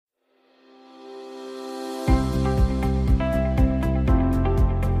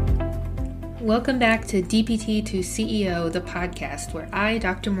Welcome back to DPT to CEO, the podcast where I,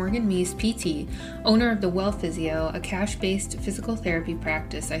 Dr. Morgan Meese, PT, owner of the Well Physio, a cash-based physical therapy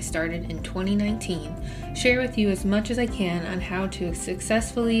practice I started in 2019, share with you as much as I can on how to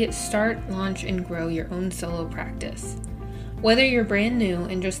successfully start, launch, and grow your own solo practice. Whether you're brand new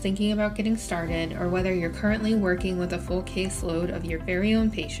and just thinking about getting started, or whether you're currently working with a full caseload of your very own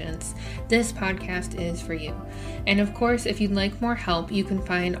patients, this podcast is for you. And of course, if you'd like more help, you can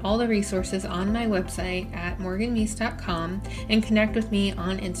find all the resources on my website at morganmeese.com and connect with me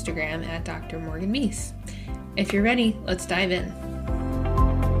on Instagram at Dr. Morgan Meese. If you're ready, let's dive in.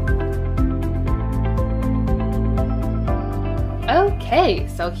 Okay,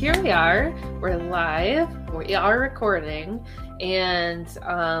 so here we are. We're live. We are recording. And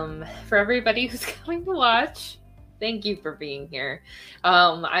for everybody who's coming to watch, thank you for being here.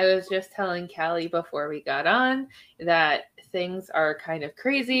 I was just telling Calli before we got on that things are kind of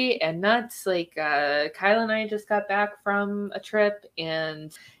crazy and nuts. Like Kyle and I just got back from a trip,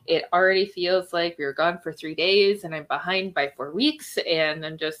 and it already feels like we were gone for 3 days, and I'm behind by 4 weeks. And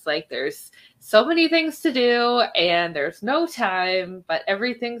I'm just like, there's so many things to do, and there's no time, but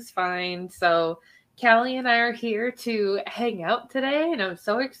everything's fine. So Calli and I are here to hang out today, and I'm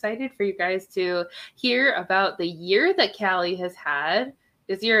so excited for you guys to hear about the year that Calli has had.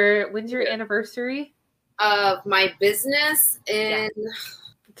 When's your anniversary? Of my business in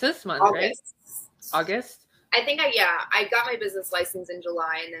It's this month, August. Right? August? I think I got my business license in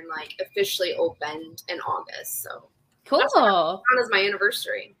July and then officially opened in August. So cool. That's as my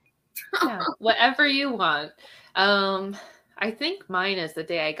anniversary. Yeah, whatever you want. I think mine is the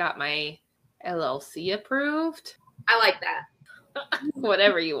day I got my LLC approved. I like that.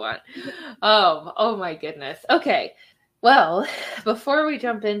 Whatever you want. Oh my goodness. Okay. Well, before we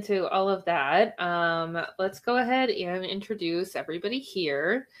jump into all of that, let's go ahead and introduce everybody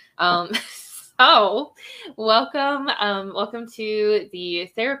here. So welcome to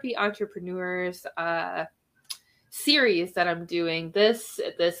the Therapy Entrepreneurs series that I'm doing. This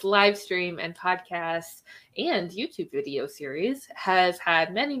live stream and podcast and YouTube video series has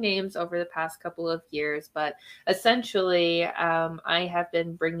had many names over the past couple of years, but essentially I have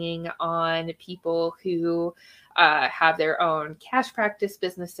been bringing on people who have their own cash practice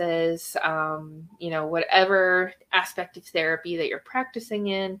businesses, whatever aspect of therapy that you're practicing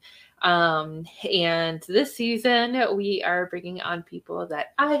in. And this season we are bringing on people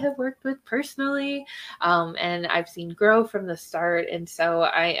that I have worked with personally, and I've seen grow from the start. And so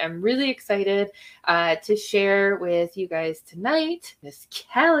I am really excited to share with you guys tonight Miss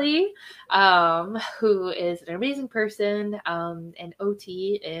Calli, who is an amazing person, an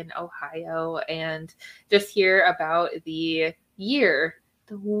OT in Ohio, and just hear about the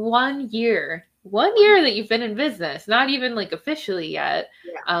 1 year that you've been in business, not even officially yet,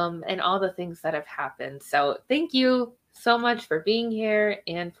 and all the things that have happened. So thank you so much for being here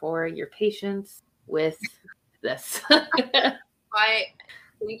and for your patience with this.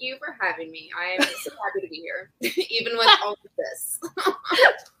 Thank you for having me. I am so happy to be here, even with all of this.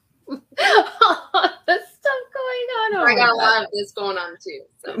 There's stuff going on. I got a lot of this going on too.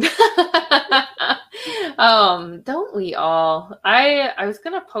 So. Don't we all? I was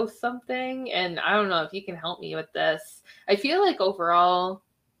gonna post something, and I don't know if you can help me with this. I feel like overall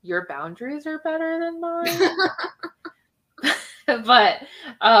your boundaries are better than mine. But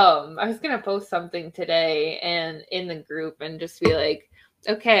I was gonna post something today and in the group and just be like,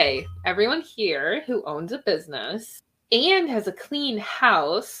 okay, everyone here who owns a business and has a clean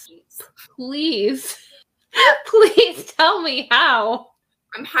house, please tell me how.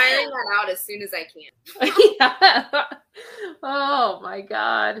 I'm hiring that out as soon as I can. Yeah. Oh my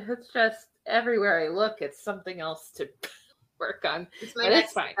God. It's just everywhere I look, it's something else to work on. It's my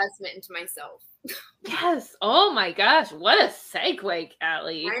next investment into myself. Yes. Oh my gosh. What a segue,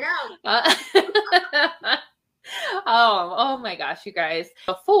 Calli. I know. Oh my gosh, you guys.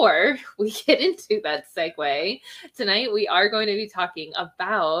 Before we get into that segue, tonight we are going to be talking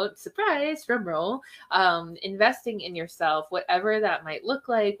about, surprise, drumroll, investing in yourself, whatever that might look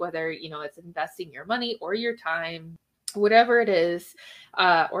like, whether, it's investing your money or your time, whatever it is,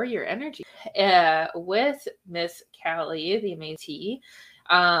 or your energy, with Miss Calli, the amazing.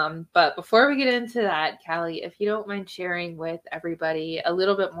 But before we get into that, Calli, if you don't mind sharing with everybody a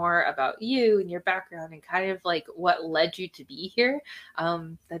little bit more about you and your background and kind of what led you to be here,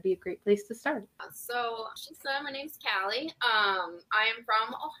 that'd be a great place to start. So my name's Calli. I am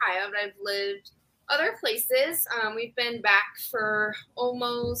from Ohio, but I've lived other places. We've been back for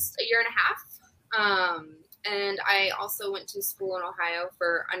almost a year and a half. And I also went to school in Ohio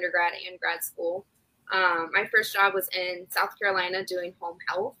for undergrad and grad school. My first job was in South Carolina doing home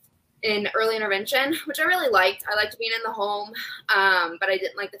health. in early intervention, which I really liked. I liked being in the home, but I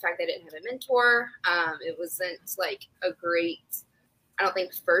didn't like the fact that I didn't have a mentor. It wasn't like a great, I don't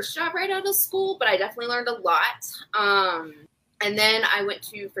think, first job right out of school, but I definitely learned a lot. And then I went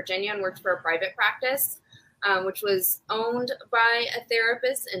to Virginia and worked for a private practice, which was owned by a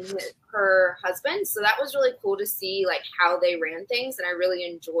therapist and her husband. So that was really cool to see like how they ran things. And I really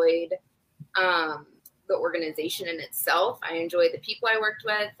enjoyed the organization in itself. I enjoyed the people I worked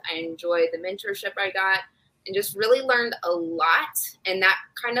with. I enjoyed the mentorship I got and just really learned a lot. And that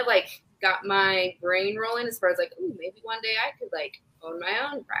kind of like got my brain rolling as far as like, ooh, maybe one day I could like own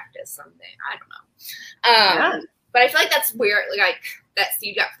my own practice someday. I don't know. But I feel like that's where like that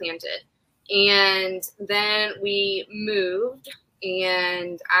seed got planted. And then we moved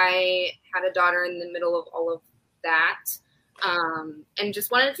and I had a daughter in the middle of all of that. And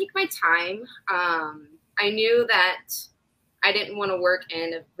just wanted to take my time. I knew that I didn't want to work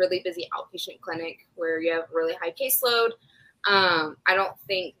in a really busy outpatient clinic where you have a really high caseload. I don't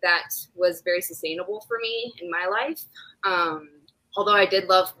think that was very sustainable for me in my life. Although I did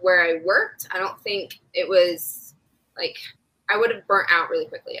love where I worked, I don't think it was like, I would have burnt out really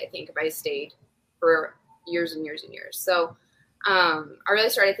quickly, I think, if I stayed for years and years and years. So I really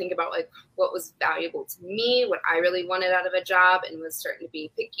started thinking about like what was valuable to me, what I really wanted out of a job, and was starting to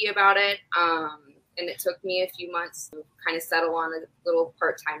be picky about it. And it took me a few months to kind of settle on a little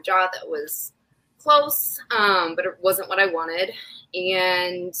part-time job that was close, but it wasn't what I wanted.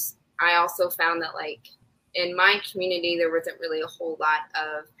 And I also found that like in my community, there wasn't really a whole lot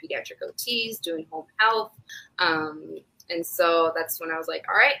of pediatric OTs doing home health. And so that's when I was like,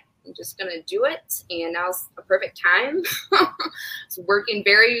 all right, I'm just going to do it. And now's a perfect time. I was working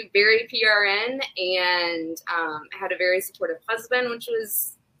very, very PRN, and I had a very supportive husband, which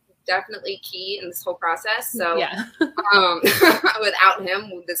was definitely key in this whole process. So Yeah. Without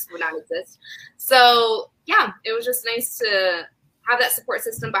him, this would not exist. So yeah, it was just nice to have that support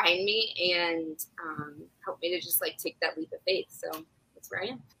system behind me and help me to just like take that leap of faith. So that's where I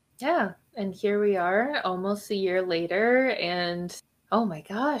am. Yeah. And here we are almost a year later. And oh my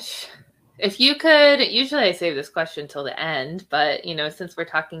gosh, if you could, usually I save this question till the end, but you know, since we're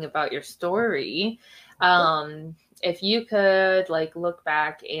talking about your story, if you could like look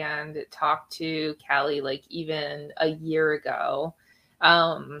back and talk to Calli like even a year ago,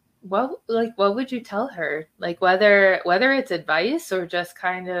 what would you tell her? Like whether it's advice or just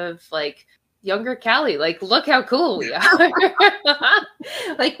kind of like younger Calli, like look how cool we are.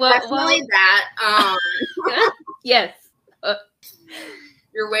 Like Definitely that. Yes.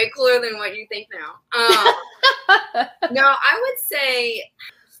 You're way cooler than what you think now. No, I would say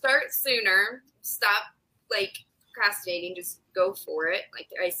start sooner. Stop like procrastinating. Just go for it. Like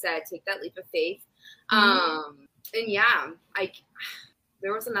I said, take that leap of faith. And yeah,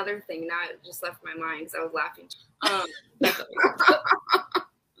 there was another thing. Now it just left my mind because I was laughing.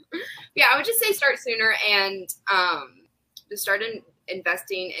 Yeah, I would just say start sooner and just start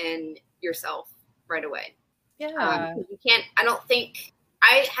investing in yourself right away. Yeah. You can't, I don't think,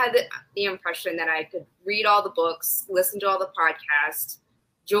 I had the impression that I could read all the books, listen to all the podcasts,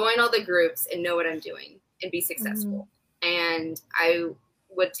 join all the groups, and know what I'm doing and be successful. And I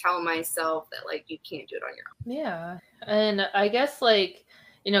would tell myself that, like, you can't do it on your own. Yeah. And I guess, like,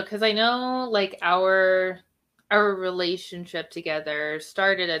 you know, because I know, like, our relationship together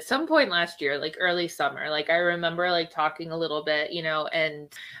started at some point last year, like early summer. Like I remember like talking a little bit, you know,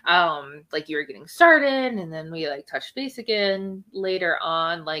 and like you were getting started and then we like touched base again later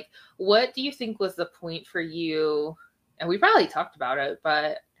on. Like, what do you think was the point for you? And we probably talked about it,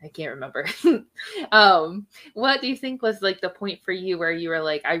 but I can't remember. What do you think was like the point for you where you were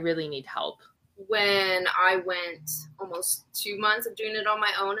like, I really need help? When I went almost 2 months of doing it on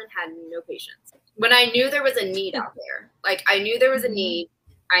my own and had no patience. When I knew there was a need out there, like I knew there was a need,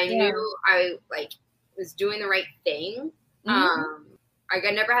 I knew I like was doing the right thing. Like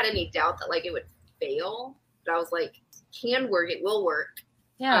I never had any doubt that like it would fail, but I was like, can work, it will work.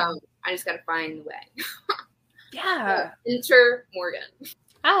 Yeah. I just got to find the way. Yeah. Enter Morgan.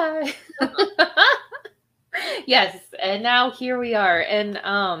 Hi. Yes, and now here we are. And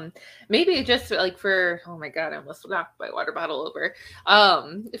maybe just like for, oh my God, I almost knocked my water bottle over.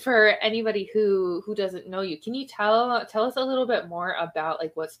 For anybody who doesn't know you, can you tell us a little bit more about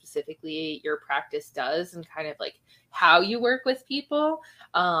like what specifically your practice does and kind of like how you work with people?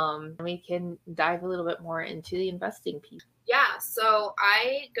 We can dive a little bit more into the investing piece. Yeah, so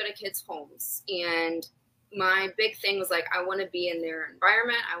I go to kids' homes, and my big thing was like I want to be in their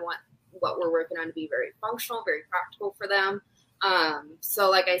environment. I want what we're working on to be very functional, very practical for them. So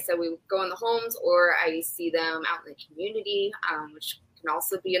like I said, we go in the homes or I see them out in the community, which can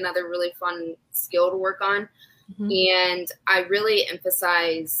also be another really fun skill to work on. Mm-hmm. And I really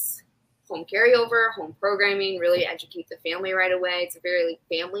emphasize home carryover, home programming, really educate the family right away. It's a very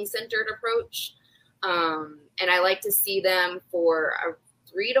family-centered approach. And I like to see them for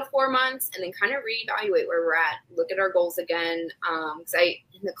 3 to 4 months and then kind of reevaluate where we're at, look at our goals again. Because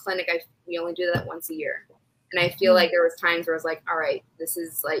in the clinic, we only do that once a year. And I feel like there was times where I was like, all right, this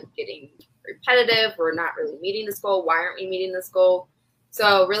is like getting repetitive. We're not really meeting this goal. Why aren't we meeting this goal?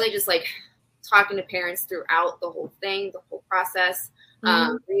 So really just like talking to parents throughout the whole thing, the whole process,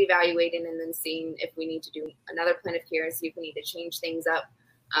 reevaluating, and then seeing if we need to do another plan of care and see if we need to change things up.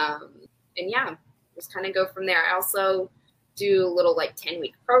 And yeah, just kind of go from there. I also do little like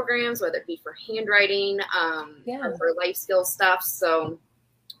 10-week programs, whether it be for handwriting or for life skill stuff. So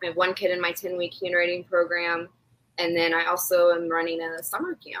I have one kid in my 10-week handwriting program. And then I also am running a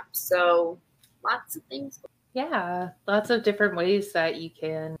summer camp. So lots of things. Yeah, lots of different ways that you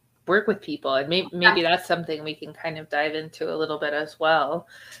can work with people. And maybe that's something we can kind of dive into a little bit as well.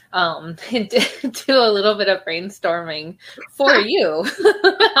 And do a little bit of brainstorming for you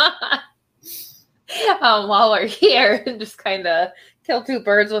while we're here, and just kind of kill two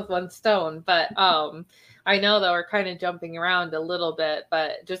birds with one stone. But I know that we're kind of jumping around a little bit,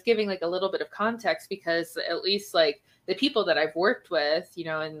 but just giving like a little bit of context, because at least like the people that I've worked with, you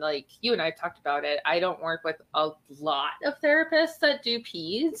know, and like you and I talked about it, I don't work with a lot of therapists that do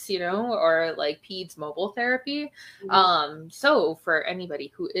peds, you know, or like peds mobile therapy. So for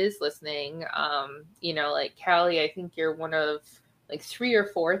anybody who is listening, you know, like Calli, I think you're one of like 3 or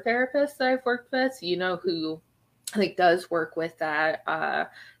 4 therapists that I've worked with, you know, who like does work with that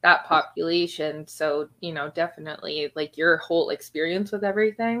population. So, you know, definitely like your whole experience with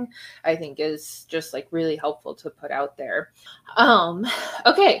everything, I think is just like really helpful to put out there.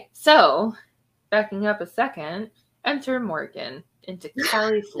 Okay, so backing up a second, enter Morgan into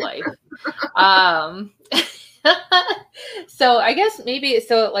Calli's life. So I guess maybe,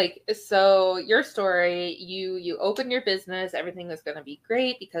 so your story, you open your business, everything was going to be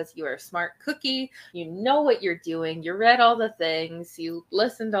great because you are a smart cookie, you know what you're doing, you read all the things, you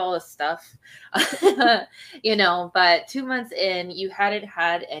listened to all the stuff, you know, but 2 months in, you hadn't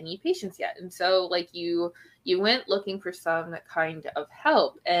had any patients yet. And so like you went looking for some kind of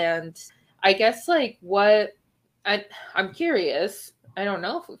help. And I guess like I'm curious, I don't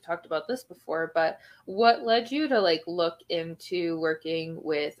know if we've talked about this before, but what led you to like look into working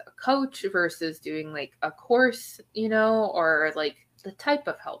with a coach versus doing like a course, you know, or like the type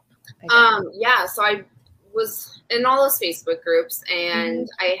of help? Yeah, so I was in all those Facebook groups, and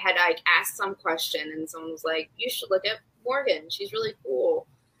I had like asked some question, and someone was like, "You should look at Morgan. She's really cool."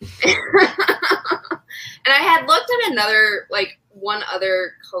 And I had looked at one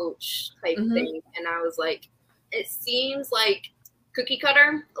other coach type thing, and I was like, it seems like cookie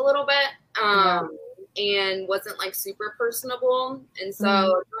cutter a little bit, and wasn't like super personable. And so I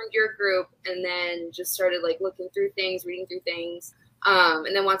joined your group and then just started like looking through things, reading through things.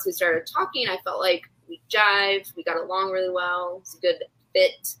 And then once we started talking, I felt like we jived, we got along really well. It's a good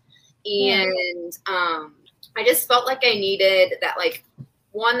fit. And I just felt like I needed that, like,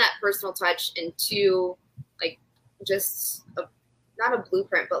 1, that personal touch, and 2, like just not a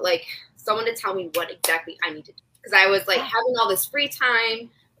blueprint, but like someone to tell me what exactly I need to do. Because I was like having all this free time,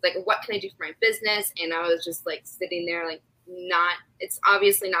 like what can I do for my business? And I was just like sitting there like it's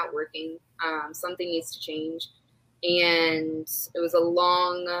obviously not working. Something needs to change. And it was a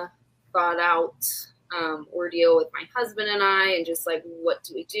long thought out ordeal with my husband and I, and just like, what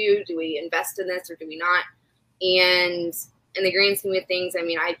do we do? Do we invest in this or do we not? And in the grand scheme of things, I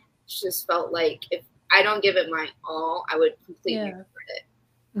mean, I just felt like if I don't give it my all, I would completely regret it.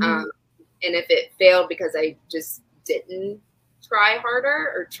 And if it failed because I just didn't try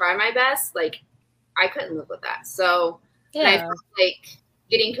harder or try my best, like I couldn't live with that. So and I felt like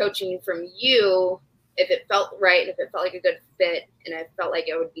getting coaching from you, if it felt right, and if it felt like a good fit, and I felt like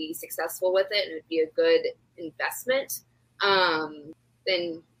I would be successful with it and it would be a good investment,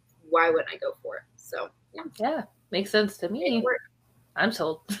 then why wouldn't I go for it? So yeah, makes sense to me. I'm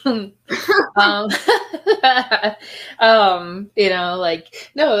sold. You know,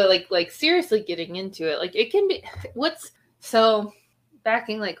 like, no, like seriously getting into it, like it can be,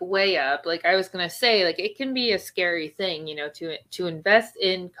 backing like way up, like I was going to say, like it can be a scary thing, you know, to invest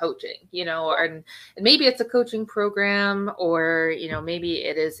in coaching, you know, and maybe it's a coaching program, or, you know, maybe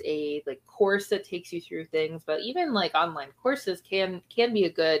it is a like course that takes you through things, but even like online courses can be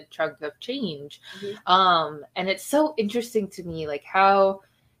a good chunk of change. And it's so interesting to me, like how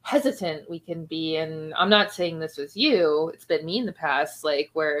hesitant we can be. And I'm not saying this was you, it's been me in the past, like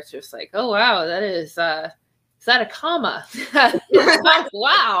where it's just like, oh wow, that is is that a comma?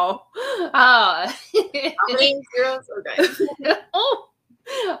 Wow. How many zeros? Okay.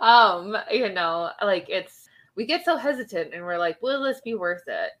 Like we get so hesitant and we're like, will this be worth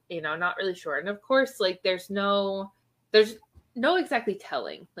it? Not really sure. And of course, like there's no exactly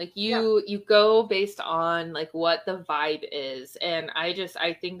telling. Like you go based on like what the vibe is. And I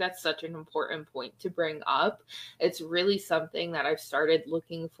think that's such an important point to bring up. It's really something that I've started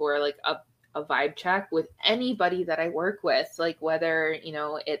looking for, like a vibe check with anybody that I work with, like whether,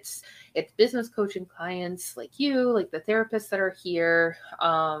 it's business coaching clients like you, like the therapists that are here,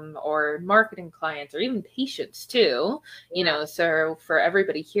 or marketing clients, or even patients too, so for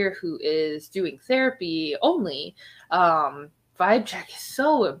everybody here who is doing therapy only, vibe check is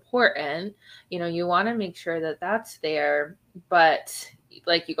so important. You want to make sure that that's there, but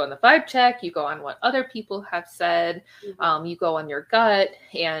like you go on the vibe check, you go on what other people have said, you go on your gut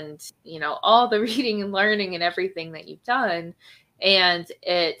and, all the reading and learning and everything that you've done. And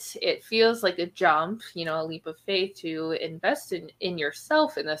it feels like a jump, a leap of faith to invest in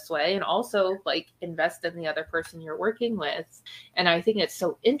yourself in this way, and also like invest in the other person you're working with. And I think it's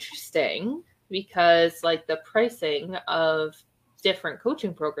so interesting because like the pricing of different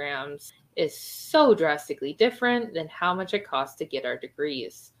coaching programs is so drastically different than how much it costs to get our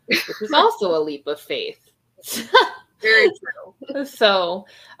degrees, which is also a leap of faith. Very true. So,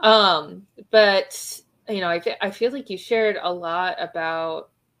 but I feel like you shared a lot about,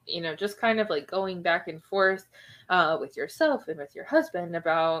 just kind of like going back and forth with yourself and with your husband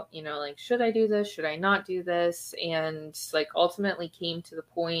about, like, should I do this? Should I not do this? And like ultimately came to the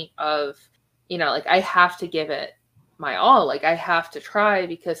point of, like I have to give it my all. Like I have to try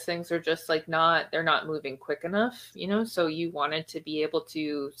because things are just like they're not moving quick enough, so you wanted to be able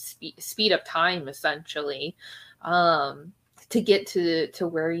to speed up time essentially, to get to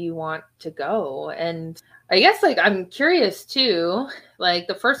where you want to go. And I guess like I'm curious too, like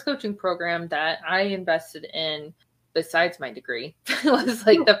the first coaching program that I invested in besides my degree was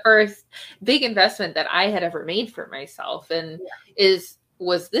like the first big investment that I had ever made for myself. And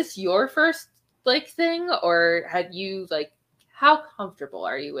was this your first like thing, or had you like, how comfortable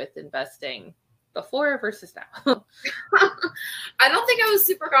are you with investing before versus now? I don't think I was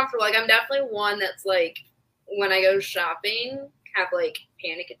super comfortable. Like I'm definitely one that's like, when I go shopping, have like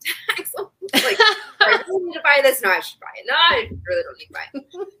panic attacks. Like, I really need to buy this. No, I should buy it. No, I really don't need to buy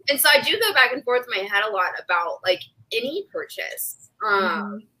it. And so I do go back and forth in my head a lot about like any purchase.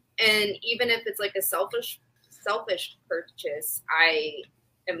 And even if it's like a selfish purchase, I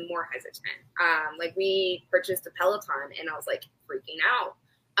am more hesitant. Like we purchased a Peloton and I was like freaking out.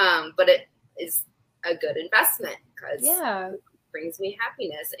 But it is a good investment because it brings me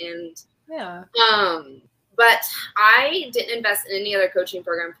happiness. And but I didn't invest in any other coaching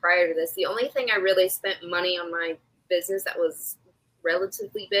program prior to this. The only thing I really spent money on my business that was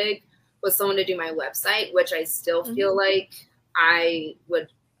relatively big was someone to do my website, which I still feel like I would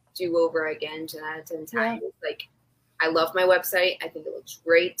do over again 10 out of 10 times. Like I love my website. I think it looks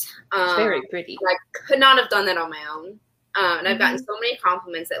great. It's very pretty. I could not have done that on my own. And I've gotten so many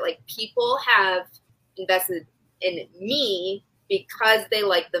compliments that like people have invested in me because they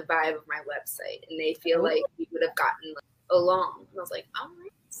like the vibe of my website and they feel like we would have gotten like, along. And I was like, all right.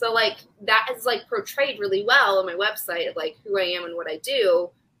 So like that is like portrayed really well on my website of like who I am and what I do.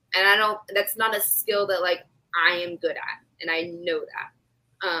 And that's not a skill that like I am good at. And I know that.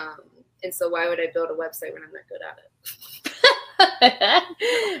 And so why would I build a website when I'm not good at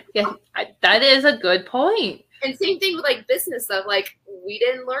it? Yeah, that is a good point. And same thing with like business stuff. Like we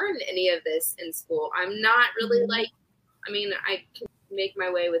didn't learn any of this in school. I'm not really like, I mean, I can make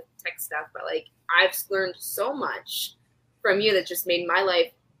my way with tech stuff, but like I've learned so much from you that just made my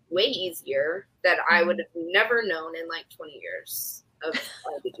life way easier that I would have never known in like 20 years of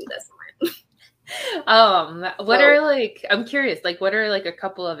how to do this online. What are like, I'm curious, like what are like a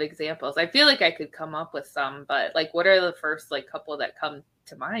couple of examples? I feel like I could come up with some, but like what are the first like couple that come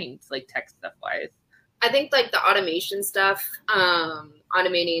to mind, like tech stuff wise? I think like the automation stuff,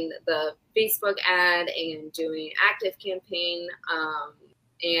 automating the Facebook ad and doing active campaign,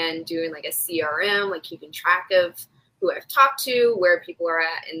 and doing like a CRM, like keeping track of who I've talked to, where people are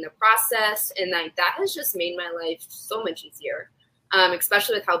at in the process. And like that has just made my life so much easier.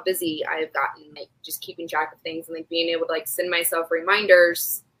 Especially with how busy I've gotten, like just keeping track of things and like being able to like send myself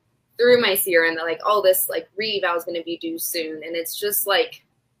reminders through my CRM that like, oh, this like re-eval is going to be due soon. And it's just like,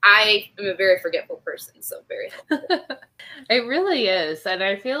 I am a very forgetful person, so very helpful. It really is. And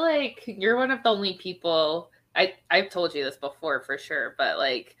I feel like you're one of the only people, I've told you this before for sure, but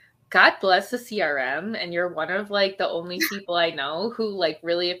like God bless the CRM, and you're one of like the only people I know who like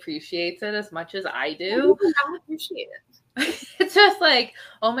really appreciates it as much as I do. I appreciate it. It's just like,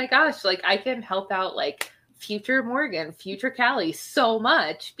 oh my gosh, like I can help out like future Morgan, future Calli so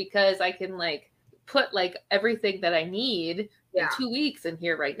much because I can like put like everything that I need in 2 weeks in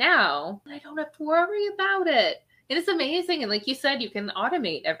here right now. I don't have to worry about it. And it's amazing. And like you said, you can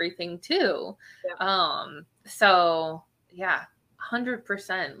automate everything too. So yeah,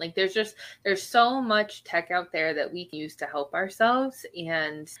 100%. Like there's so much tech out there that we can use to help ourselves.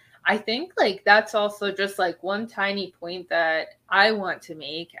 And I think like that's also just like one tiny point that I want to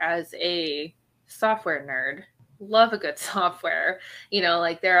make as a software nerd. Love a good software.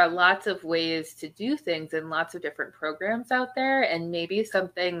 Like there are lots of ways to do things and lots of different programs out there. And maybe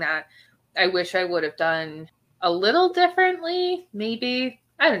something that I wish I would have done a little differently, maybe,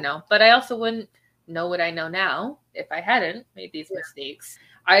 I don't know, but I also wouldn't know what I know now if I hadn't made these mistakes.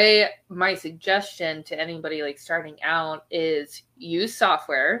 My suggestion to anybody like starting out is use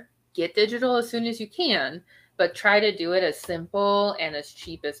software, get digital as soon as you can, but try to do it as simple and as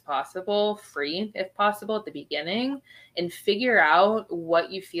cheap as possible, free if possible at the beginning, and figure out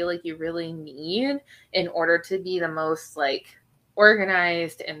what you feel like you really need in order to be the most like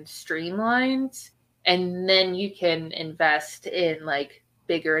organized and streamlined. And then you can invest in like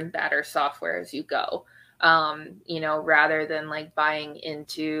bigger and better software as you go. Rather than like buying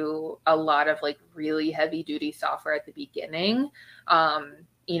into a lot of like really heavy duty software at the beginning,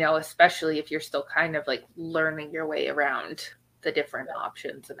 especially if you're still kind of like learning your way around the different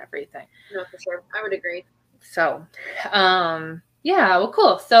options and everything. No, for sure. I would agree. So, yeah, well,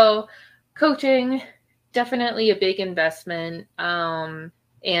 cool. So coaching, definitely a big investment.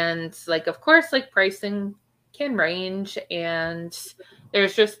 And like, of course, like pricing can range, and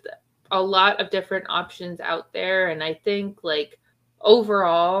there's just a lot of different options out there. And I think like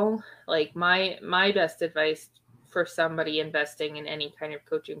overall, like my best advice for somebody investing in any kind of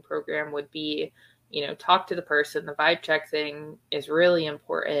coaching program would be, talk to the person. The vibe check thing is really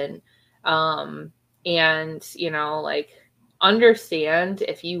important. And, like understand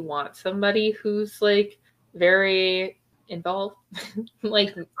if you want somebody who's like very involved,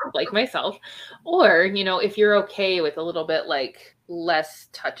 like myself, or if you're okay with a little bit like less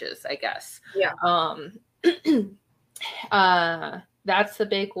touches, I guess. That's the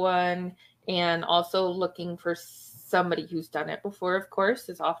big one. And also looking for somebody who's done it before, of course,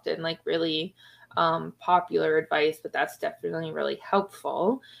 is often like really popular advice, but that's definitely really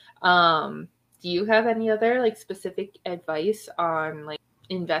helpful. Do you have any other like specific advice on like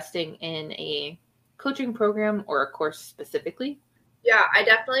investing in a coaching program or a course specifically? Yeah, I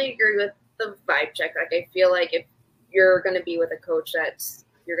definitely agree with the vibe check. Like I feel like if you're going to be with a coach that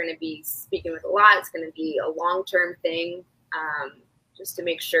you're going to be speaking with a lot, it's going to be a long-term thing, just to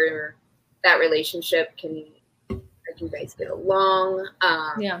make sure that relationship can, like, you guys get along.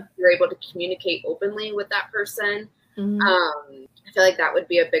 You're able to communicate openly with that person. I feel like that would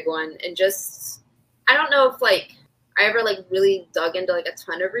be a big one. And just, I don't know if like I ever like really dug into like a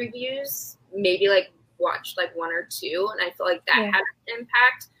ton of reviews, maybe like watched like one or two, and I feel like that had an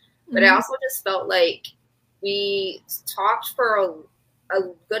impact. But I also just felt like we talked for a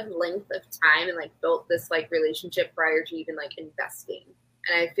good length of time and like built this like relationship prior to even like investing.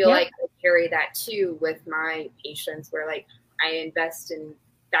 And I feel like I carry that too with my patients, where like I invest in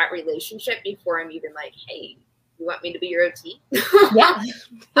that relationship before I'm even like, hey, you want me to be your OT? And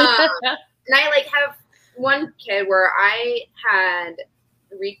I like have one kid where I had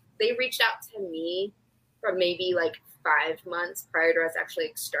they reached out to me for maybe like 5 months prior to us actually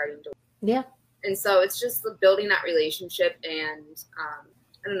like, starting to and so it's just building that relationship and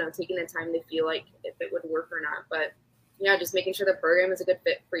I don't know, taking the time to feel like if it would work or not. But just making sure the program is a good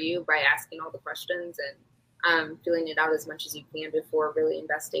fit for you by asking all the questions and feeling it out as much as you can before really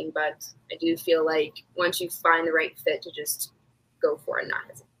investing. But I do feel like once you find the right fit, to just go for it, not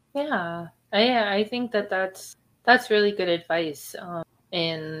hesitate. I think that's really good advice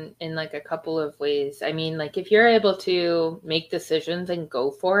in like a couple of ways. I mean, like if you're able to make decisions and go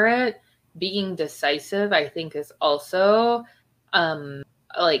for it, being decisive, I think, is also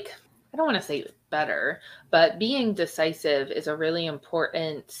like, I don't want to say better, but being decisive is a really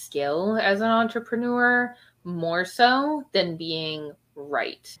important skill as an entrepreneur, more so than being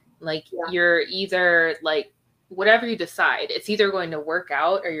right. Like you're either like, whatever you decide, it's either going to work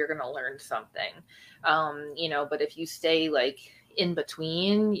out or you're going to learn something. But if you stay like in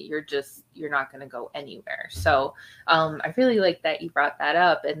between, you're not going to go anywhere. So I really like that you brought that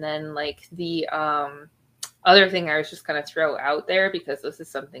up. And then like the other thing I was just going to throw out there, because this is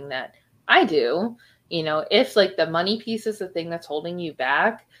something that I do, if like the money piece is the thing that's holding you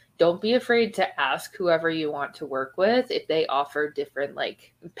back, don't be afraid to ask whoever you want to work with if they offer different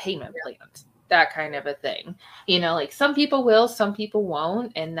like payment plans, that kind of a thing. Like some people will, some people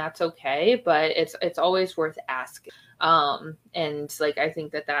won't, and that's okay, but it's always worth asking. And like I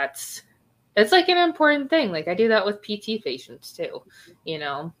think it's like an important thing. Like I do that with PT patients too,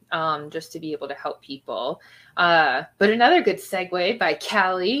 just to be able to help people. But another good segue by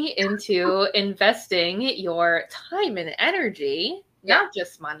Calli into investing your time and energy, not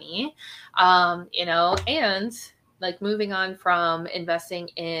just money, and like moving on from investing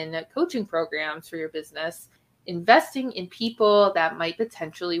in coaching programs for your business, investing in people that might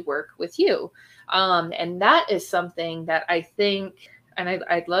potentially work with you. And that is something that I think, and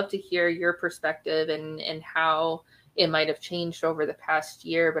I'd love to hear your perspective and how it might have changed over the past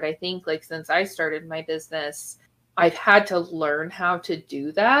year. But I think like since I started my business, I've had to learn how to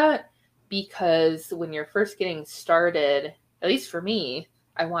do that, because when you're first getting started, at least for me,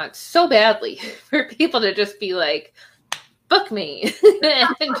 I want so badly for people to just be like, book me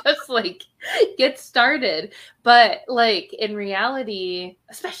and just like get started. But like in reality,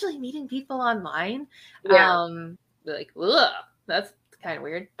 especially meeting people online, like, ugh, that's kind of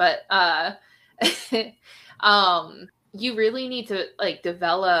weird. But you really need to like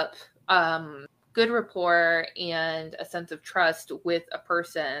develop good rapport and a sense of trust with a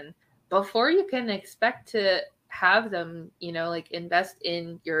person before you can expect to have them, like invest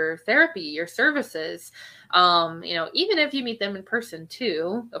in your therapy, your services. Even if you meet them in person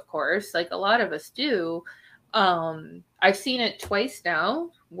too, of course, like a lot of us do. I've seen it twice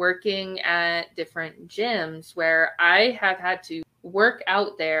now working at different gyms where I have had to work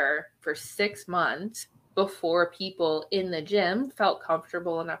out there for 6 months before people in the gym felt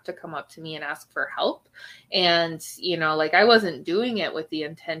comfortable enough to come up to me and ask for help. And, like I wasn't doing it with the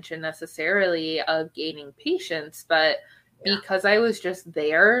intention necessarily of gaining patients, but because I was just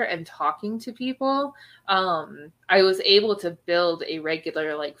there and talking to people, I was able to build a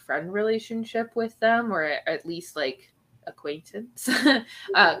regular like friend relationship with them, or at least like acquaintance,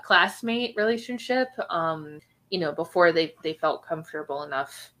 classmate relationship, before they felt comfortable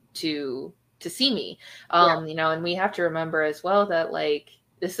enough to see me. And we have to remember as well that like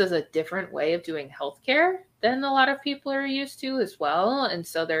this is a different way of doing healthcare than a lot of people are used to as well. And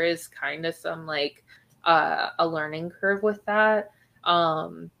so there is kind of some like a learning curve with that.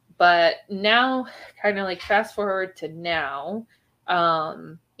 But now kind of like fast forward to now,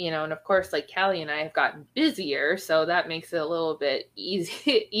 and of course like Calli and I have gotten busier, so that makes it a little bit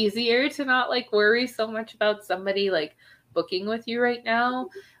easier to not like worry so much about somebody like booking with you right now.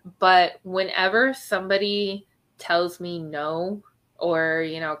 But whenever somebody tells me no, or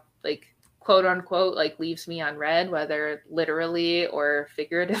like quote unquote like leaves me on red, whether literally or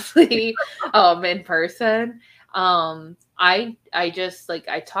figuratively in person, I just like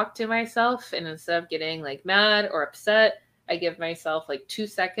I talk to myself, and instead of getting like mad or upset, I give myself like 2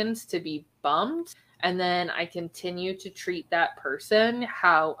 seconds to be bummed, and then I continue to treat that person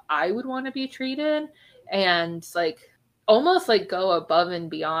how I would want to be treated, and like almost like go above and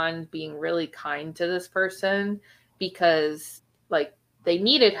beyond being really kind to this person, because like they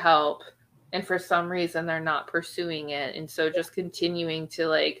needed help and for some reason they're not pursuing it. And so just continuing to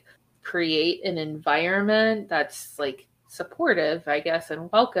like create an environment that's like supportive, I guess,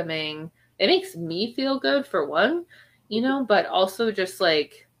 and welcoming. It makes me feel good for one, but also just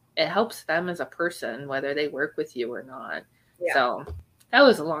like it helps them as a person, whether they work with you or not. Yeah. So that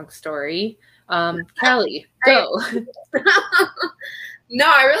was a long story. Calli, go. No,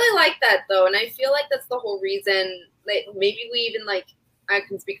 I really like that though. And I feel like that's the whole reason, like maybe we even like, I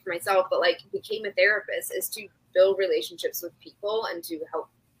can speak for myself, but like became a therapist is to build relationships with people and to help.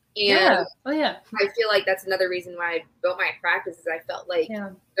 And I feel like that's another reason why I built my practice, is I felt like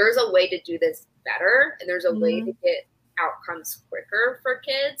there's a way to do this better, and there's a way to get outcomes quicker for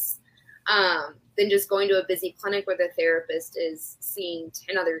kids than just going to a busy clinic where the therapist is seeing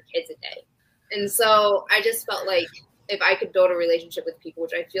 10 other kids a day. And so I just felt like if I could build a relationship with people,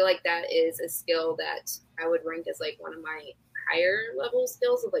 which I feel like that is a skill that I would rank as like one of my higher level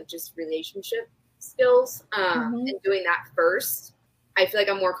skills of like just relationship skills, and doing that first, I feel like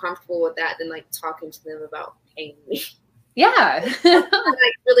I'm more comfortable with that than like talking to them about paying me. Yeah.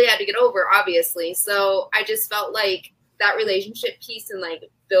 I really had to get over, obviously. So I just felt like that relationship piece and like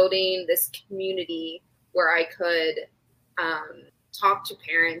building this community where I could talk to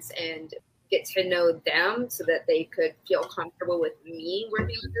parents and get to know them so that they could feel comfortable with me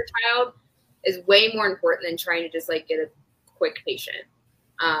working with their child is way more important than trying to just like get a quick patient.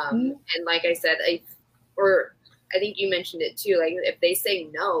 And like I said, I think you mentioned it too. Like if they say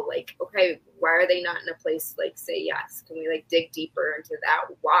no, like, okay, why are they not in a place to like say yes? Can we like dig deeper into that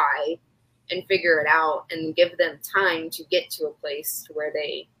why and figure it out and give them time to get to a place to where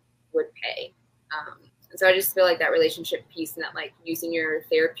they would pay? And so I just feel like that relationship piece and that like using your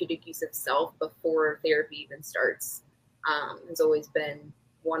therapeutic use of self before therapy even starts has always been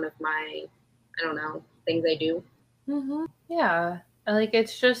one of my, I don't know, things I do. Mm-hmm. Yeah. Like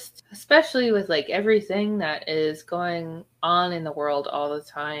it's just, especially with like everything that is going on in the world all the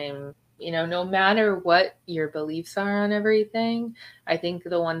time, no matter what your beliefs are on everything, I think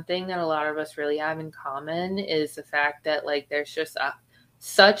the one thing that a lot of us really have in common is the fact that like there's just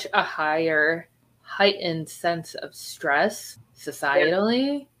such a heightened sense of stress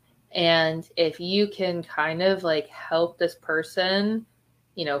societally. And if you can kind of like help this person,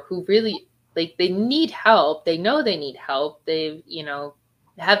 who really like they need help, they know they need help, they've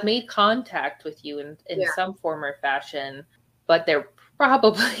have made contact with you in some form or fashion, but they're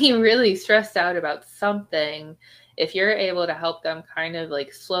probably really stressed out about something. If you're able to help them kind of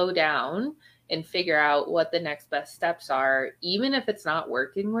like slow down and figure out what the next best steps are, even if it's not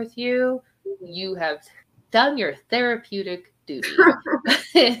working with you, you have done your therapeutic duty.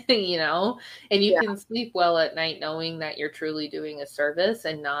 And you can sleep well at night knowing that you're truly doing a service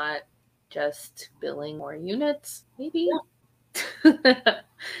and not just billing more units, maybe. Ethically,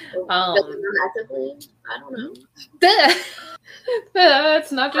 I don't know.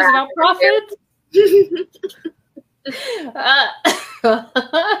 That's not just about profit.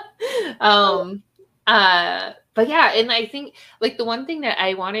 But yeah, and I think like the one thing that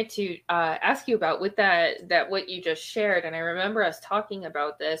I wanted to ask you about with that what you just shared, and I remember us talking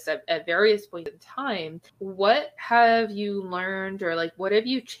about this at various points in time, what have you learned or like what have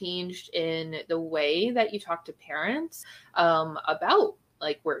you changed in the way that you talk to parents about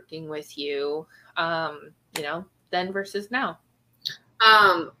like working with you, then versus now?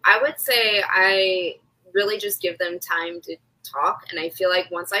 I would say I really just give them time to talk, and I feel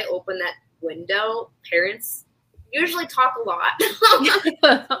like once I open that window, parents usually talk a lot.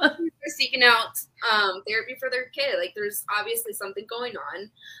 They're seeking out therapy for their kid. Like there's obviously something going on.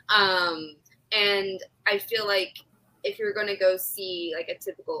 And I feel like if you're going to go see like a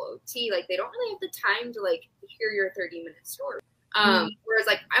typical OT, like they don't really have the time to like hear your 30-minute story. Whereas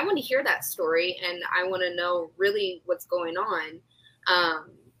like I want to hear that story and I want to know really what's going on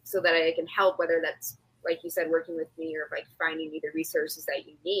so that I can help, whether that's like you said, working with me or like finding me the resources that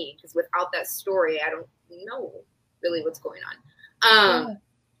you need. Because without that story, I don't know really what's going on.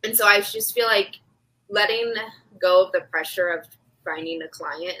 And so I just feel like letting go of the pressure of finding a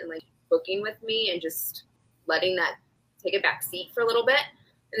client and like booking with me and just letting that take a back seat for a little bit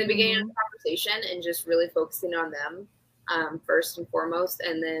in the beginning of the conversation and just really focusing on them first and foremost.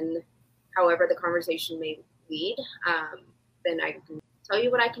 And then however the conversation may lead, then I can tell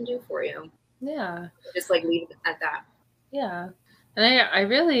you what I can do for you. Yeah. Just like leave it at that. Yeah. And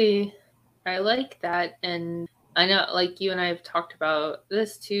I like that. And I know like you and I have talked about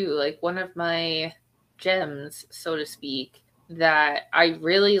this too, like one of my gems, so to speak, that I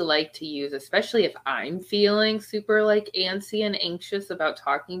really like to use, especially if I'm feeling super like antsy and anxious about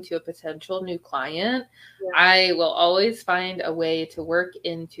talking to a potential new client. I will always find a way to work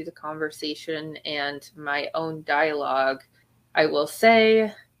into the conversation and my own dialogue. I will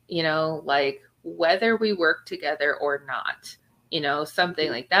say, like whether we work together or not, something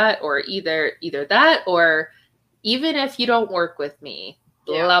like that, or either that, or even if you don't work with me,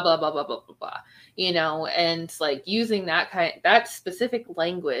 blah, blah, blah, blah, blah, blah, blah, and like using that specific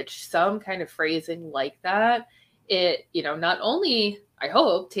language, some kind of phrasing like that, it, not only I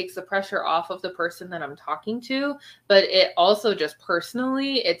hope takes the pressure off of the person that I'm talking to, but it also just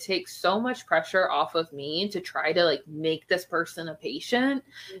personally, it takes so much pressure off of me to try to like make this person a patient.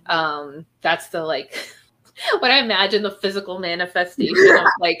 That's the like when I imagine the physical manifestation of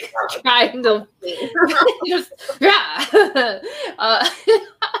like trying to just,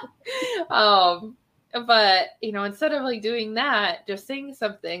 but instead of like doing that, just saying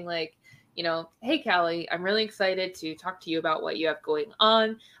something like, hey Calli, I'm really excited to talk to you about what you have going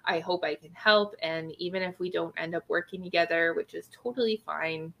on. I hope I can help. And even if we don't end up working together, which is totally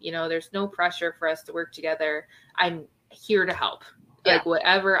fine, there's no pressure for us to work together. I'm here to help. Like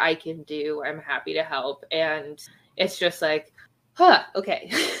whatever I can do, I'm happy to help. And it's just like,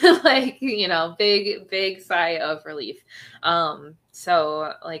 okay. Like, big sigh of relief.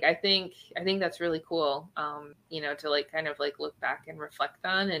 So like, I think that's really cool, to like kind of like look back and reflect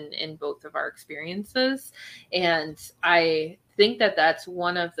on in both of our experiences. And I think that that's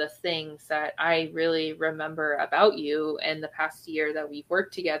one of the things that I really remember about you in the past year that we've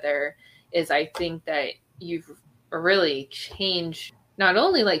worked together is I think that you've really change not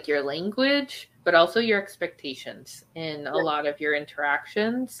only like your language, but also your expectations in a lot of your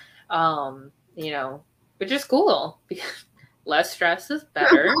interactions. You know, which is cool because less stress is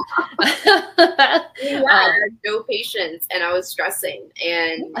better. I had no patience and I was stressing,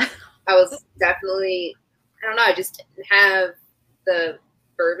 and I was definitely, I don't know, I just didn't have the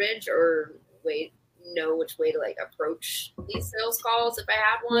verbiage or know which way to like approach these sales calls if I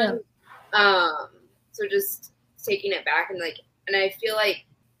had one. So just taking it back and I feel like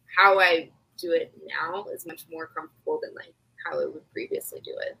how I do it now is much more comfortable than like how I would previously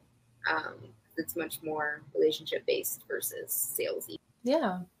do it. It's much more relationship based versus salesy.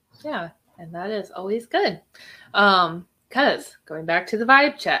 Yeah. And that is always good. Because going back to the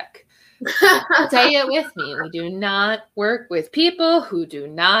vibe check, say it with me. We do not work with people who do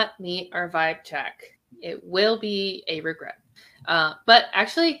not meet our vibe check. It will be a regret. But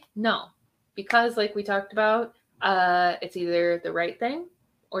actually, no. Because like we talked about, it's either the right thing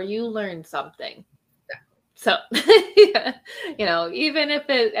or you learn something. So, you know, even if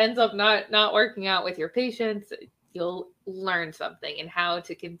it ends up not working out with your patients, you'll learn something and how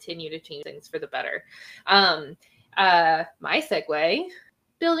to continue to change things for the better. My segue,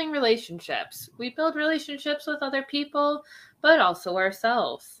 building relationships. We build relationships with other people, but also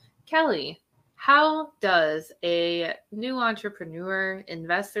ourselves. Calli, how does a new entrepreneur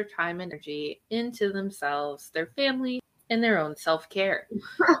invest their time and energy into themselves, their family, and their own self-care?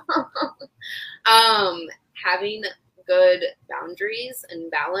 Having good boundaries and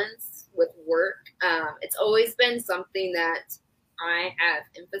balance with work. It's always been something that I have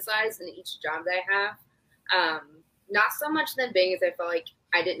emphasized in each job that I have. Not so much then being as I felt like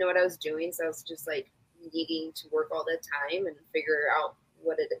I didn't know what I was doing, so I was just like needing to work all the time and figure out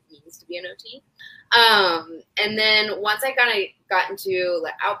what it means to be an OT. And then once I kind of got into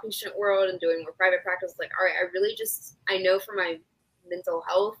the outpatient world and doing more private practice, like, all right, I know for my mental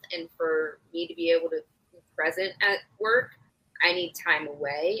health and for me to be able to be present at work, I need time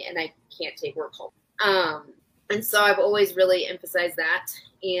away and I can't take work home. And so I've always really emphasized that.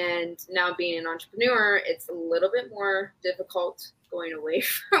 And now being an entrepreneur, it's a little bit more difficult going away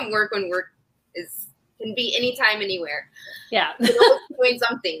from work when work can be anytime, anywhere. Yeah. You're always doing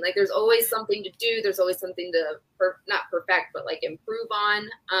something. Like there's always something to do. There's always something to not perfect, but like improve on.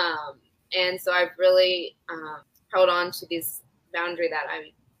 And so I've really held on to this boundary that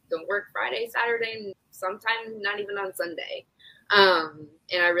I don't work Friday, Saturday, and sometimes not even on Sunday.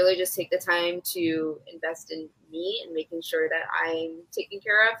 And I really just take the time to invest in me and making sure that I'm taken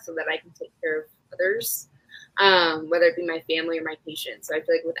care of so that I can take care of others, whether it be my family or my patients. So I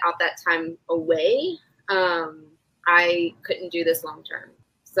feel like without that time away, I couldn't do this long term.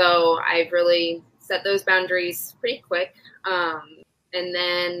 So I've really set those boundaries pretty quick. And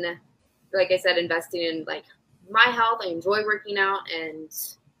then, like I said, investing in like my health. I enjoy working out, and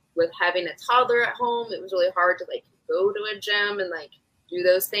with having a toddler at home, it was really hard to like go to a gym and like do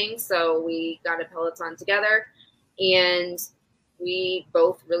those things. So we got a Peloton together, and we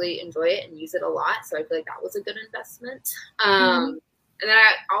both really enjoy it and use it a lot. So I feel like that was a good investment. And then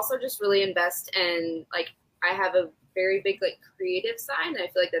I also just really invest in, like, I have a very big like creative side, and I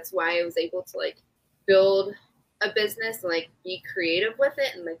feel like that's why I was able to like build a business and like be creative with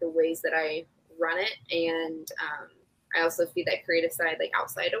it and like the ways that I run it. And I also feed that creative side like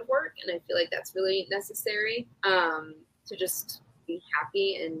outside of work, and I feel like that's really necessary to just be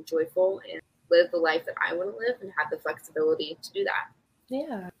happy and joyful and live the life that I want to live and have the flexibility to do that.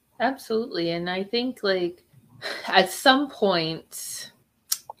 Yeah, absolutely. And I think like at some point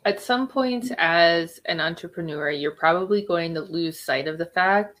as an entrepreneur, you're probably going to lose sight of the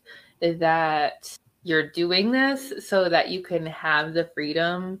fact that you're doing this so that you can have the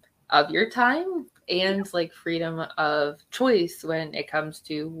freedom of your time and like freedom of choice when it comes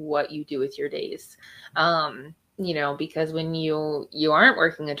to what you do with your days. You know, because when you aren't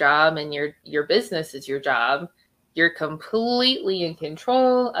working a job and your business is your job, you're completely in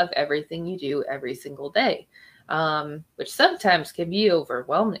control of everything you do every single day. Which sometimes can be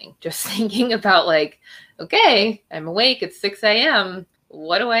overwhelming. Just thinking about like, okay, I'm awake at 6 a.m.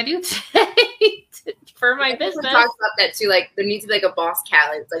 What do I do today for my business? Talk about that too. Like there needs to be like a boss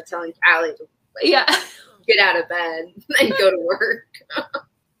Calli. It's like telling Calli to like, get out of bed and go to work.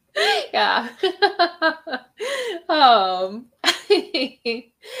 Yeah.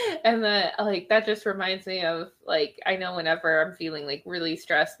 And then like that just reminds me of like, I know whenever I'm feeling like really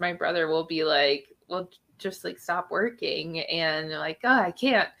stressed, my brother will be like, well, just like stop working, and like, oh, I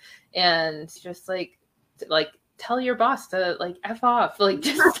can't, and just like tell your boss to like F off, like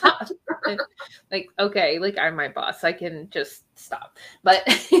just stop. Like, okay, like I'm my boss, I can just stop. But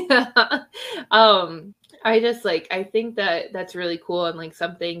I just like, I think that that's really cool. And like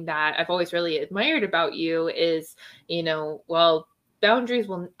something that I've always really admired about you is, well, boundaries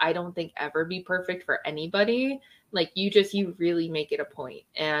will, I don't think, ever be perfect for anybody. Like you really make it a point.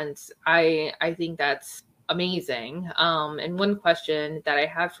 And I think that's amazing. And one question that I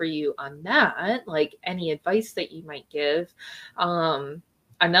have for you on that, like any advice that you might give,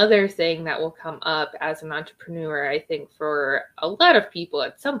 another thing that will come up as an entrepreneur, I think for a lot of people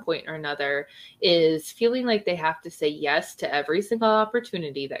at some point or another, is feeling like they have to say yes to every single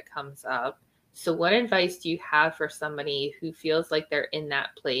opportunity that comes up. So what advice do you have for somebody who feels like they're in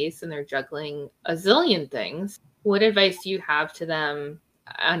that place and they're juggling a zillion things? What advice do you have to them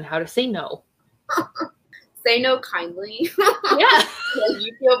on how to say no? Say no kindly. Yeah.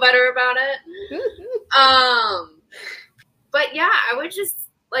 You feel better about it. But yeah, I would just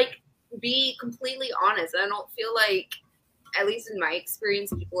like be completely honest. I don't feel like, at least in my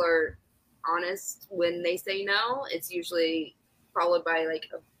experience, people are honest when they say no. It's usually followed by like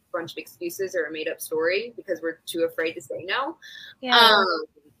a bunch of excuses or a made up story because we're too afraid to say no. Yeah.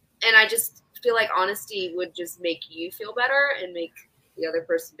 And I just feel like honesty would just make you feel better and make the other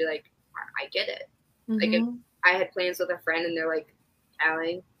person be like, I get it. Mm-hmm. Like if I had plans with a friend and they're like,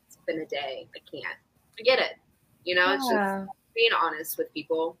 Calli, it's been a day. I can't. I get it. It's just being honest with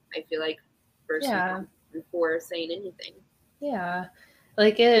people, I feel like, first before saying anything. Yeah.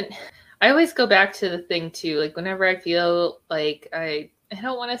 Like I always go back to the thing too, like whenever I feel like I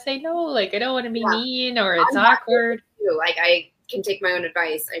don't want to say no, like I don't want to be mean or it's awkward. Like I can take my own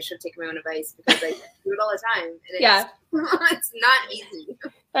advice. I should take my own advice because I do it all the time. And it's not easy.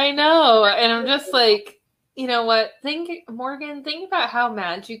 I know. And I'm just like, you know what? Morgan, think about how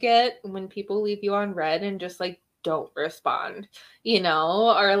mad you get when people leave you on red and just like don't respond,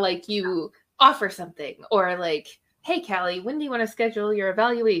 or like you offer something or like, hey, Calli, when do you want to schedule your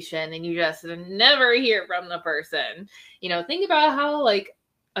evaluation? And you just never hear from the person. Think about how like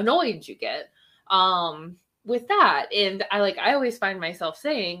annoyed you get with that. And I always find myself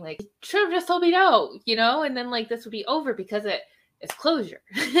saying like, should have just told me no, and then like this would be over because it's closure.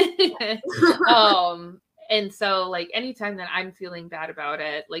 And so like anytime that I'm feeling bad about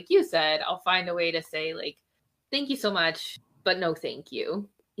it, like you said, I'll find a way to say like, thank you so much, but no thank you,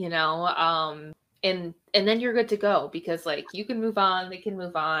 and then you're good to go because like you can move on, they can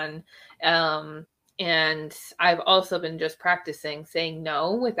move on. And I've also been just practicing saying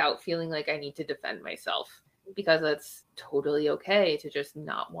no without feeling like I need to defend myself because it's totally okay to just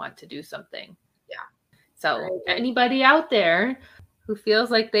not want to do something. Yeah. So anybody out there who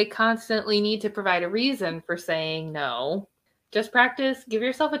feels like they constantly need to provide a reason for saying no, just practice, give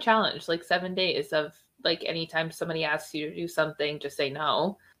yourself a challenge, like 7 days of like anytime somebody asks you to do something, just say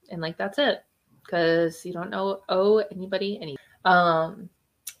no. And like, that's it. Because you don't owe anybody anything.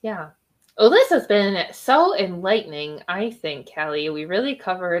 Yeah. Well, this has been so enlightening, I think, Calli. We really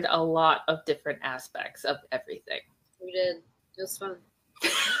covered a lot of different aspects of everything. We did. It was fun.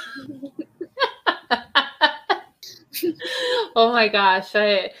 Oh my gosh.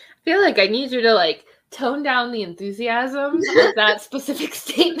 I feel like I need you to like tone down the enthusiasm of that specific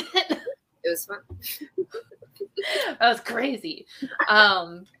statement. It was fun. That was crazy.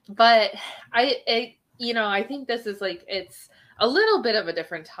 But I think this is like, it's a little bit of a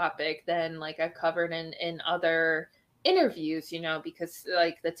different topic than like I've covered in other interviews, because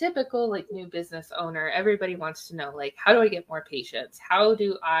like the typical like new business owner, everybody wants to know like, how do I get more patients? How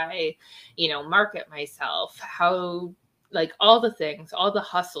do I, market myself? How, like all the things, all the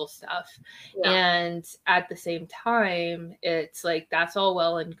hustle stuff. Yeah. And at the same time, it's like, that's all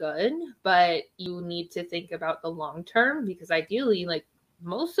well and good, but you need to think about the long term because ideally, like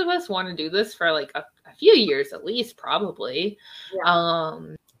most of us want to do this for like a few years, at least, probably. Yeah.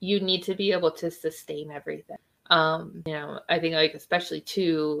 You need to be able to sustain everything. I think like, especially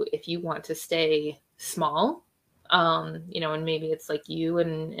too, if you want to stay small, and maybe it's like you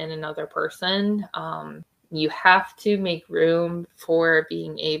and another person, you have to make room for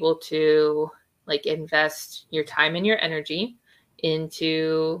being able to like invest your time and your energy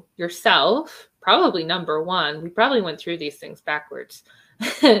into yourself. Probably number one, we probably went through these things backwards.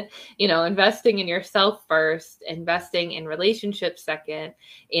 Investing in yourself first, investing in relationships second,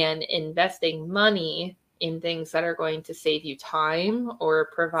 and investing money in things that are going to save you time or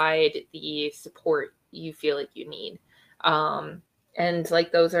provide the support you feel like you need. And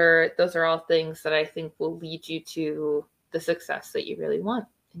like those are all things that I think will lead you to the success that you really want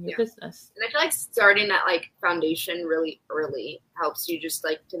in your business. And I feel like starting that like foundation really early helps you just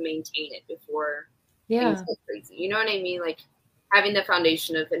like to maintain it before things get crazy. You know what I mean? Like having the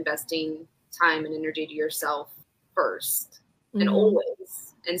foundation of investing time and energy to yourself first and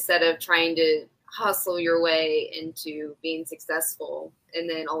always, instead of trying to hustle your way into being successful, and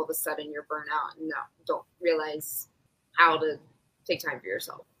then all of a sudden you're burnt out and don't realize how to take time for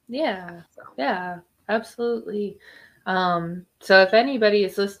yourself. Yeah. So. Yeah, absolutely. So if anybody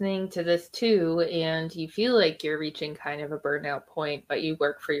is listening to this too, and you feel like you're reaching kind of a burnout point, but you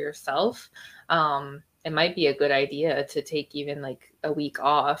work for yourself, it might be a good idea to take even like a week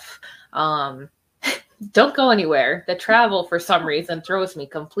off. Don't go anywhere. The travel for some reason throws me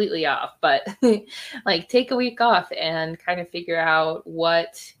completely off, but like take a week off and kind of figure out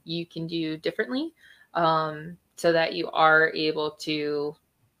what you can do differently, so that you are able to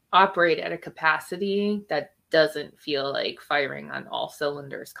operate at a capacity that doesn't feel like firing on all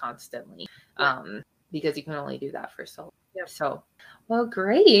cylinders constantly, because you can only do that for so long. Yep. So, well,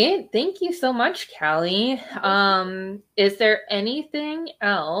 great. Thank you so much, Calli. Is there anything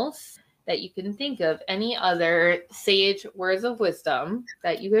else that you can think of, any other sage words of wisdom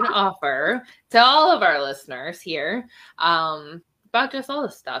that you can offer to all of our listeners here, about just all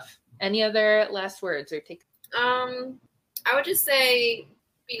this stuff? Any other last words or take? I would just say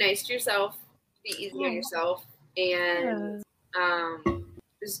be nice to yourself, be easy on yourself, and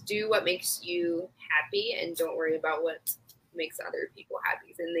just do what makes you happy and don't worry about what makes other people happy.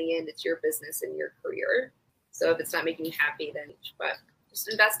 Because in the end, it's your business and your career. So if it's not making you happy, then just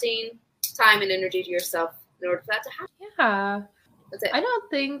investing time and energy to yourself in order for that to happen. Yeah. That's it. I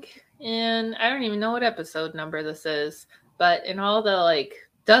don't even know what episode number this is, but in all the like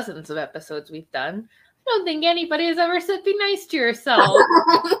dozens of episodes we've done, I don't think anybody has ever said be nice to yourself.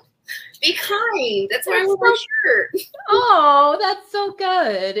 Be kind. That's why I wear my shirt. Oh, that's so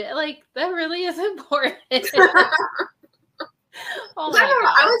good. Like, that really is important. Oh my God.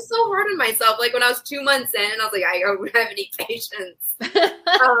 I was so hard on myself. Like when I was 2 months in, I was like, I don't have any patience.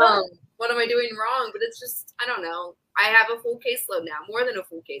 What am I doing wrong? But it's just, I don't know. I have a full caseload now, more than a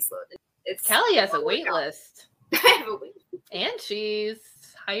full caseload. Calli has a wait list. I have a wait list. And she's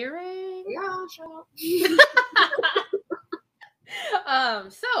hiring. Yeah, sure.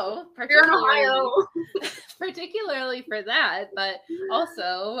 So particularly for that, but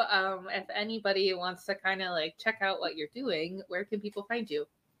also, if anybody wants to kind of like check out what you're doing, where can people find you?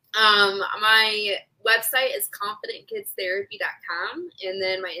 My website is confidentkidstherapy.com, and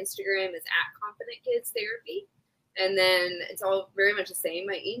then my Instagram is @confidentkidstherapy, and then it's all very much the same.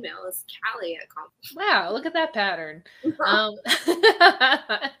 My email is Calli@confident. Wow, look at that pattern.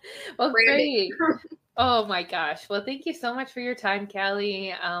 Well, great. Oh my gosh. Well, thank you so much for your time,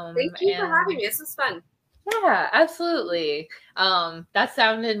 Calli. Thank you for having me. This was fun. Yeah, absolutely. That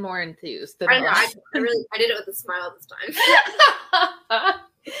sounded more enthused. I know. I did it with a smile this time.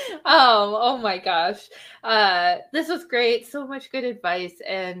 Oh my gosh. This was great. So much good advice.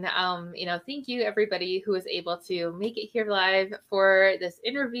 And, thank you everybody who was able to make it here live for this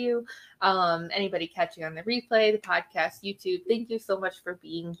interview. Anybody catching on the replay, the podcast, YouTube, thank you so much for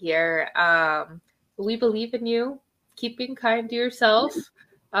being here. We believe in you. Keep being kind to yourself.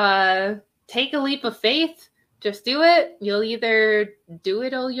 Take a leap of faith. Just do it. You'll either do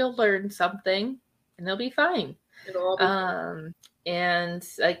it or you'll learn something, and it'll be fine. It'll all be fine. And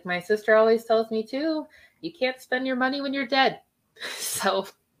like my sister always tells me too, you can't spend your money when you're dead. So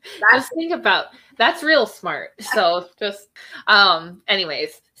just think about that's real smart. So just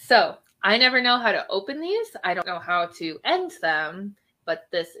anyways, so I never know how to open these. I don't know how to end them, but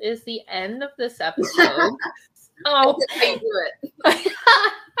this is the end of this episode. Oh, how you do it.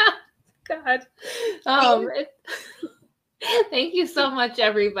 God. Thank you so much,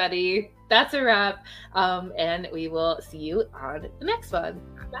 everybody. That's a wrap. And we will see you on the next one.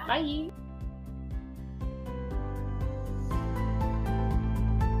 Bye. Bye.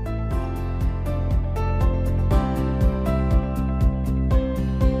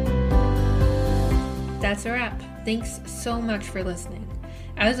 That's a wrap. Thanks so much for listening.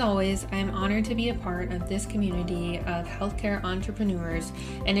 As always, I am honored to be a part of this community of healthcare entrepreneurs,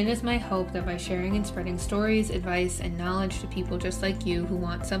 and it is my hope that by sharing and spreading stories, advice, and knowledge to people just like you who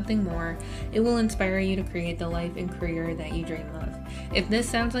want something more, it will inspire you to create the life and career that you dream of. If this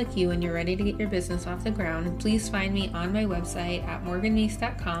sounds like you and you're ready to get your business off the ground, please find me on my website at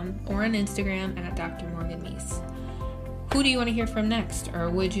morganmeese.com or on Instagram at Dr. Morgan Meese. Who do you want to hear from next, or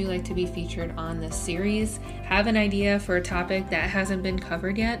would you like to be featured on this series? Have an idea for a topic that hasn't been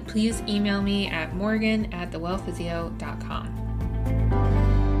covered yet? Please email me at morgan@thewellphysio.com.